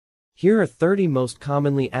Here are 30 most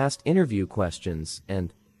commonly asked interview questions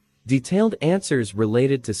and detailed answers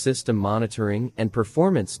related to system monitoring and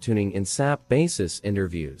performance tuning in SAP basis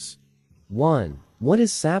interviews. 1. What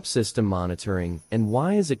is SAP system monitoring and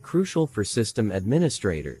why is it crucial for system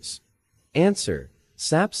administrators? Answer.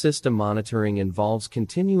 SAP system monitoring involves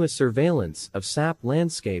continuous surveillance of SAP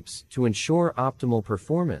landscapes to ensure optimal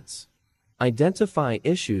performance, identify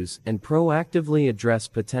issues, and proactively address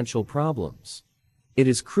potential problems. It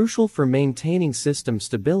is crucial for maintaining system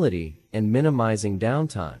stability and minimizing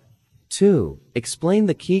downtime. 2. Explain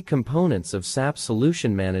the key components of SAP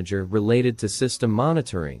Solution Manager related to system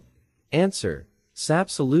monitoring. Answer. SAP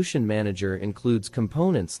Solution Manager includes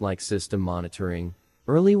components like system monitoring,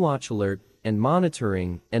 early watch alert, and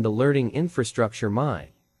monitoring and alerting infrastructure.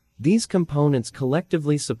 These components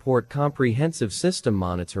collectively support comprehensive system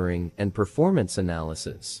monitoring and performance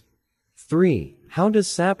analysis. 3. How does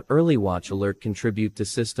SAP Early Watch Alert contribute to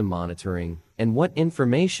system monitoring, and what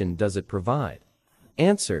information does it provide?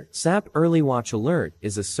 Answer. SAP Early Watch Alert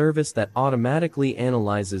is a service that automatically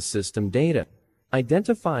analyzes system data,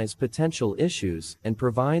 identifies potential issues, and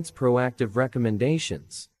provides proactive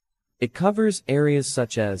recommendations. It covers areas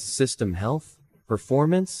such as system health,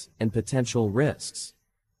 performance, and potential risks.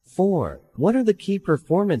 4. What are the key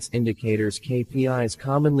performance indicators (KPIs)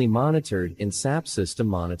 commonly monitored in SAP system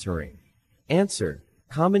monitoring? Answer.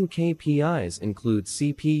 Common KPIs include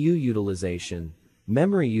CPU utilization,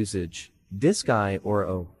 memory usage, disk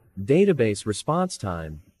I/O, database response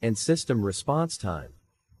time, and system response time.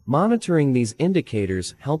 Monitoring these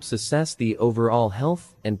indicators helps assess the overall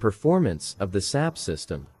health and performance of the SAP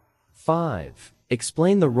system. 5.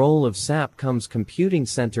 Explain the role of SAP COM's Computing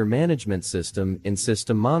Center Management System in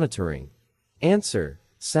system monitoring. Answer.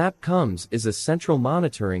 SAP COMS is a central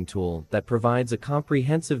monitoring tool that provides a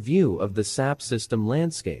comprehensive view of the SAP system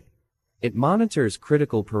landscape. It monitors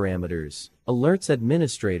critical parameters, alerts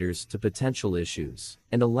administrators to potential issues,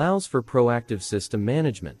 and allows for proactive system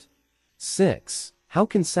management. 6. How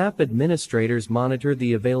can SAP administrators monitor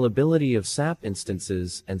the availability of SAP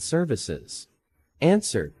instances and services?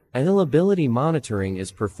 Answer. Availability monitoring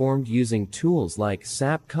is performed using tools like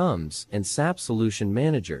SAP COMS and SAP Solution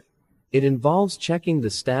Manager. It involves checking the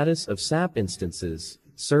status of SAP instances,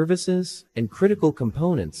 services, and critical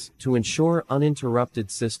components to ensure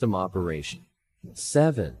uninterrupted system operation.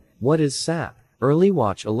 7. What is SAP Early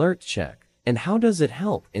Watch Alert Check, and how does it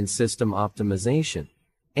help in system optimization?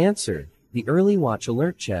 Answer. The Early Watch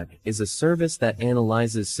Alert Check is a service that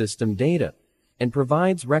analyzes system data and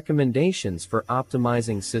provides recommendations for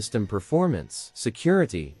optimizing system performance,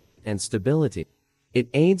 security, and stability. It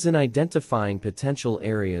aids in identifying potential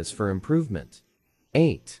areas for improvement.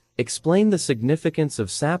 8. Explain the significance of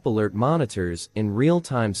SAP Alert monitors in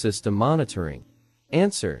real-time system monitoring.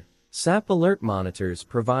 Answer. SAP Alert monitors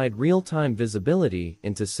provide real-time visibility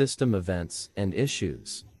into system events and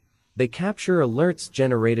issues. They capture alerts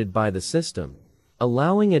generated by the system,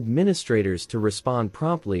 allowing administrators to respond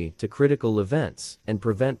promptly to critical events and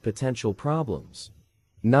prevent potential problems.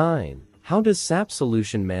 9. How does SAP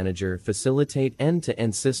Solution Manager facilitate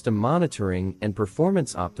end-to-end system monitoring and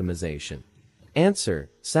performance optimization?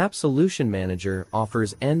 Answer. SAP Solution Manager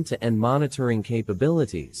offers end-to-end monitoring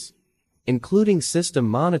capabilities, including system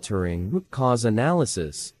monitoring, root cause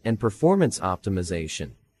analysis, and performance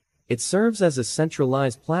optimization. It serves as a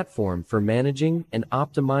centralized platform for managing and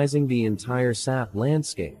optimizing the entire SAP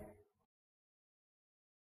landscape.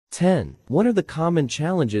 10. What are the common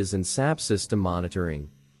challenges in SAP system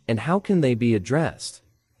monitoring, and how can they be addressed?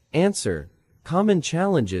 Answer. Common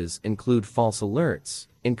challenges include false alerts,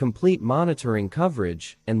 incomplete monitoring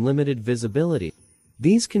coverage, and limited visibility.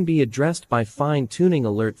 These can be addressed by fine-tuning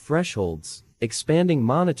alert thresholds, expanding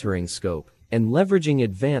monitoring scope, and leveraging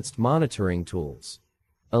advanced monitoring tools.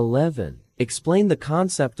 11. Explain the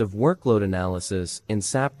concept of workload analysis in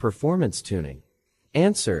SAP performance tuning.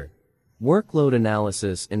 Answer. Workload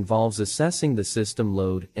analysis involves assessing the system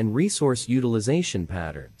load and resource utilization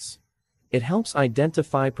patterns. It helps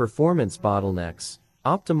identify performance bottlenecks,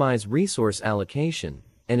 optimize resource allocation,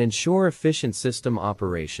 and ensure efficient system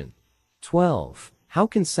operation. 12. How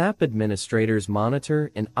can SAP administrators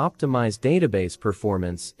monitor and optimize database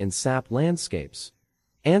performance in SAP landscapes?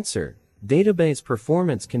 Answer. Database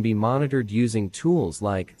performance can be monitored using tools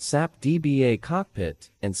like SAP DBA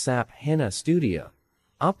Cockpit and SAP HANA Studio.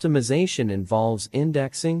 Optimization involves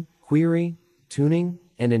indexing, query, tuning,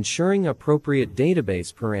 and ensuring appropriate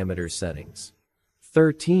database parameter settings.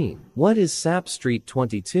 13. What is SAP Street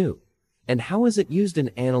 22? And how is it used in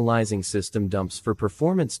analyzing system dumps for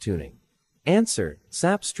performance tuning? Answer.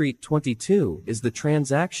 SAP Street 22 is the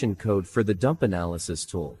transaction code for the dump analysis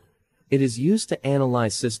tool. It is used to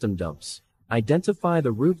analyze system dumps, identify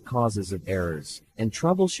the root causes of errors, and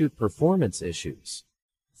troubleshoot performance issues.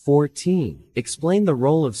 14. Explain the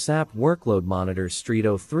role of SAP Workload Monitor Street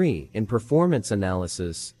 03 in performance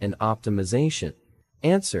analysis and optimization.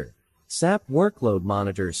 Answer. SAP Workload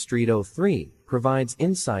Monitor Street 03 provides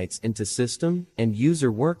insights into system and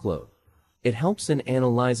user workload. It helps in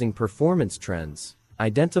analyzing performance trends,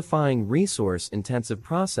 identifying resource-intensive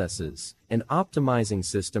processes, and optimizing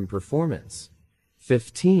system performance.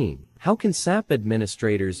 15. How can SAP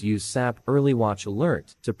administrators use SAP Early Watch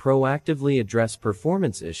Alert to proactively address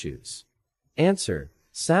performance issues? Answer.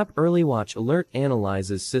 SAP Early Watch Alert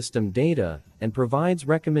analyzes system data and provides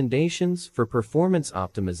recommendations for performance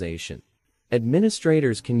optimization.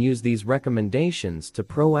 Administrators can use these recommendations to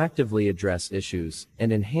proactively address issues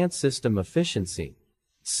and enhance system efficiency.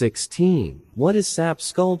 16. What is SAP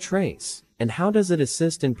Skull Trace, and how does it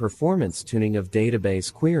assist in performance tuning of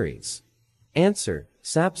database queries? Answer.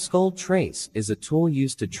 SAP Skull Trace is a tool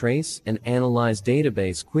used to trace and analyze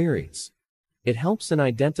database queries. It helps in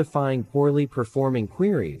identifying poorly performing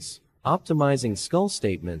queries, optimizing skull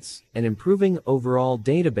statements, and improving overall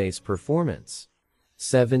database performance.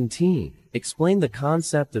 17. Explain the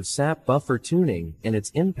concept of SAP buffer tuning and its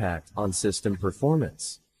impact on system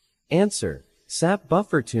performance. Answer. SAP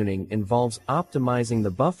buffer tuning involves optimizing the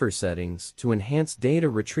buffer settings to enhance data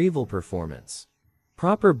retrieval performance.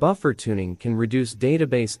 Proper buffer tuning can reduce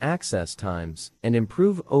database access times and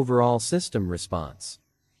improve overall system response.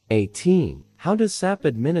 18. How does SAP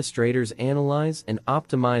administrators analyze and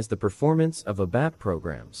optimize the performance of abap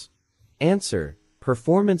programs? Answer.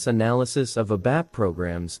 Performance analysis of abap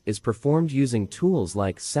programs is performed using tools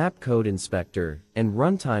like SAP Code Inspector and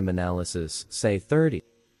Runtime Analysis, say 30.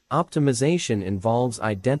 Optimization involves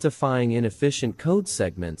identifying inefficient code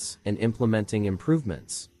segments and implementing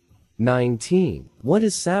improvements. 19. What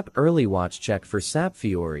is SAP Early Watch Check for SAP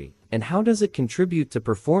Fiori, and how does it contribute to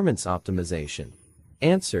performance optimization?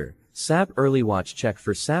 Answer. SAP Early Watch Check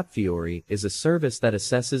for SAP Fiori is a service that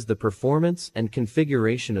assesses the performance and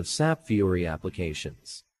configuration of SAP Fiori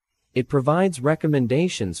applications. It provides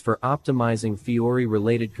recommendations for optimizing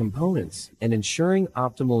Fiori-related components and ensuring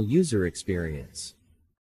optimal user experience.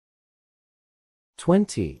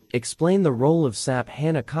 20. Explain the role of SAP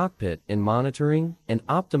HANA Cockpit in monitoring and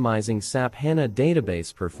optimizing SAP HANA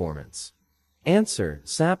database performance. Answer.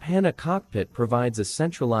 SAP HANA Cockpit provides a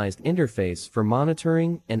centralized interface for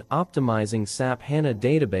monitoring and optimizing SAP HANA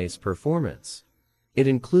database performance. It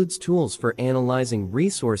includes tools for analyzing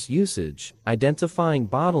resource usage, identifying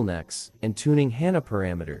bottlenecks, and tuning HANA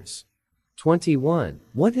parameters. 21.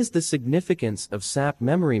 What is the significance of SAP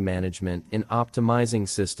memory management in optimizing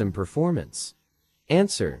system performance?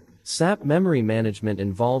 Answer. SAP memory management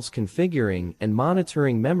involves configuring and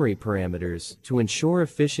monitoring memory parameters to ensure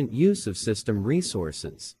efficient use of system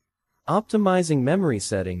resources. Optimizing memory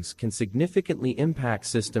settings can significantly impact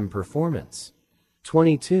system performance.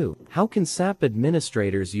 22. How can SAP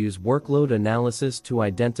administrators use workload analysis to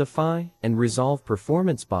identify and resolve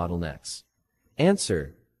performance bottlenecks?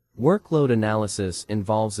 Answer. Workload analysis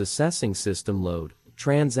involves assessing system load,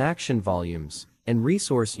 transaction volumes, and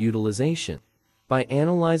resource utilization. By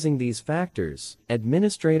analyzing these factors,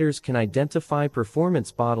 administrators can identify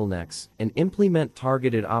performance bottlenecks and implement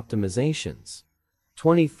targeted optimizations.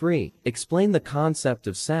 23. Explain the concept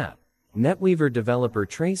of SAP NetWeaver developer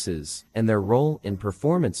traces and their role in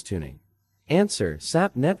performance tuning. Answer.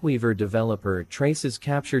 SAP NetWeaver developer traces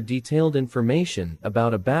capture detailed information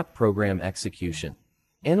about abap program execution.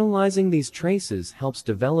 Analyzing these traces helps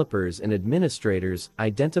developers and administrators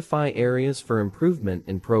identify areas for improvement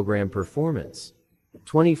in program performance.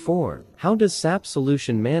 24. How does SAP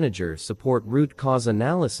Solution Manager support root cause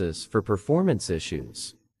analysis for performance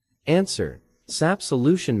issues? Answer. SAP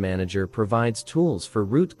Solution Manager provides tools for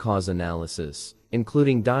root cause analysis,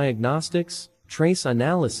 including diagnostics, trace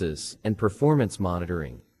analysis, and performance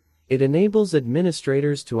monitoring. It enables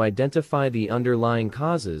administrators to identify the underlying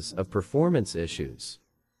causes of performance issues.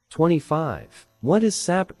 25. What is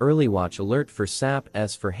SAP Early Watch Alert for SAP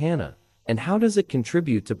S/4HANA, and how does it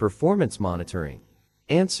contribute to performance monitoring?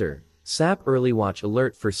 Answer. SAP Early Watch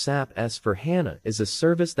Alert for SAP S/4HANA is a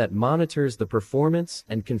service that monitors the performance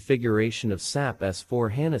and configuration of SAP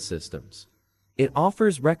S/4HANA systems. It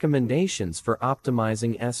offers recommendations for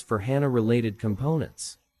optimizing S/4HANA related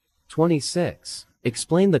components. 26.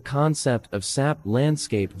 Explain the concept of SAP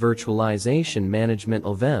Landscape Virtualization Management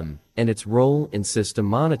LVM and its role in system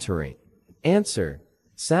monitoring. Answer.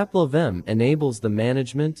 SAP LVM enables the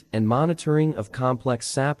management and monitoring of complex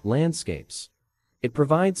SAP landscapes. It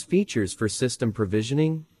provides features for system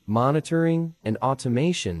provisioning, monitoring, and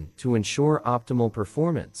automation to ensure optimal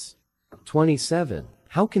performance. 27.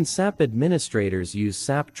 How can SAP administrators use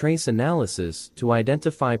SAP trace analysis to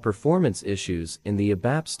identify performance issues in the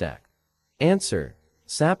abap stack? Answer.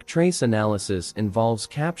 SAP trace analysis involves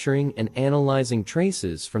capturing and analyzing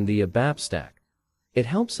traces from the abap stack. It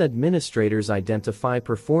helps administrators identify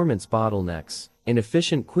performance bottlenecks,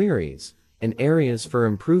 inefficient queries, and areas for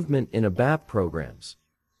improvement in abap programs.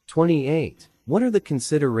 28. What are the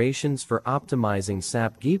considerations for optimizing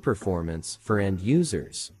SAP GUI performance for end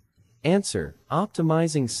users? Answer.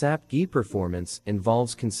 Optimizing SAP GUI performance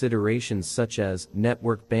involves considerations such as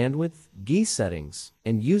network bandwidth, GUI settings,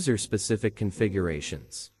 and user-specific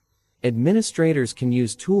configurations. Administrators can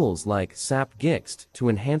use tools like SAP Gixt to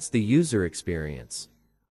enhance the user experience.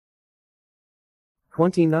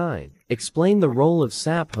 29. Explain the role of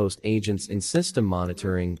SAP host agents in system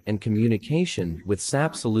monitoring and communication with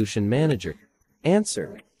SAP Solution Manager.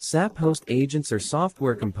 Answer. SAP host agents are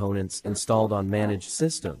software components installed on managed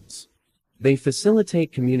systems. They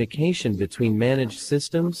facilitate communication between managed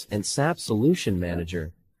systems and SAP Solution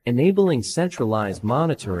Manager, enabling centralized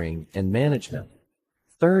monitoring and management.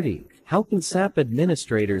 30. How can SAP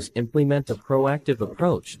administrators implement a proactive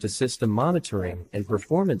approach to system monitoring and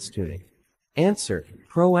performance tuning? Answer.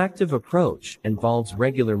 Proactive approach involves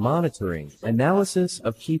regular monitoring, analysis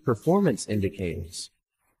of key performance indicators,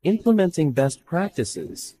 implementing best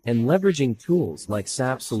practices, and leveraging tools like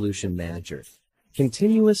SAP Solution Manager.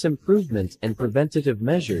 Continuous improvement and preventative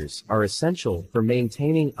measures are essential for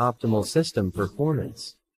maintaining optimal system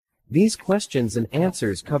performance. These questions and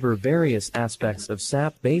answers cover various aspects of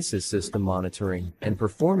SAP basis system monitoring and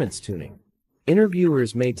performance tuning.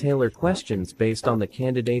 Interviewers may tailor questions based on the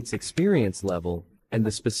candidate's experience level and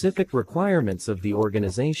the specific requirements of the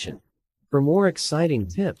organization. For more exciting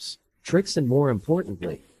tips, tricks, and more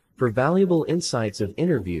importantly, for valuable insights of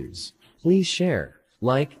interviews, please share,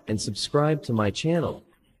 like, and subscribe to my channel.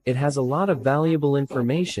 It has a lot of valuable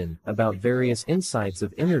information about various insights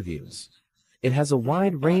of interviews. It has a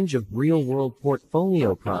wide range of real-world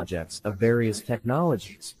portfolio projects of various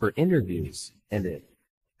technologies for interviews, and it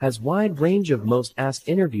has wide range of most asked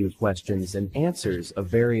interview questions and answers of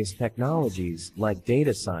various technologies like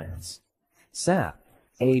data science, SAP,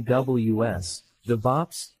 AWS,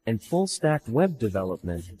 DevOps, and full-stack web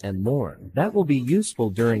development, and more that will be useful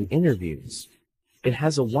during interviews. It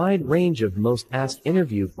has a wide range of most asked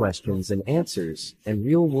interview questions and answers and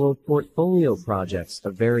real-world portfolio projects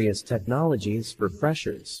of various technologies for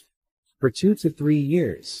freshers, for 2 to 3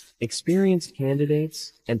 years, experienced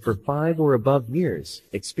candidates, and for 5 or above years,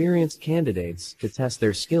 experienced candidates to test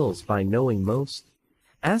their skills by knowing most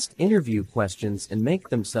asked interview questions and make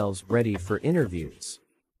themselves ready for interviews.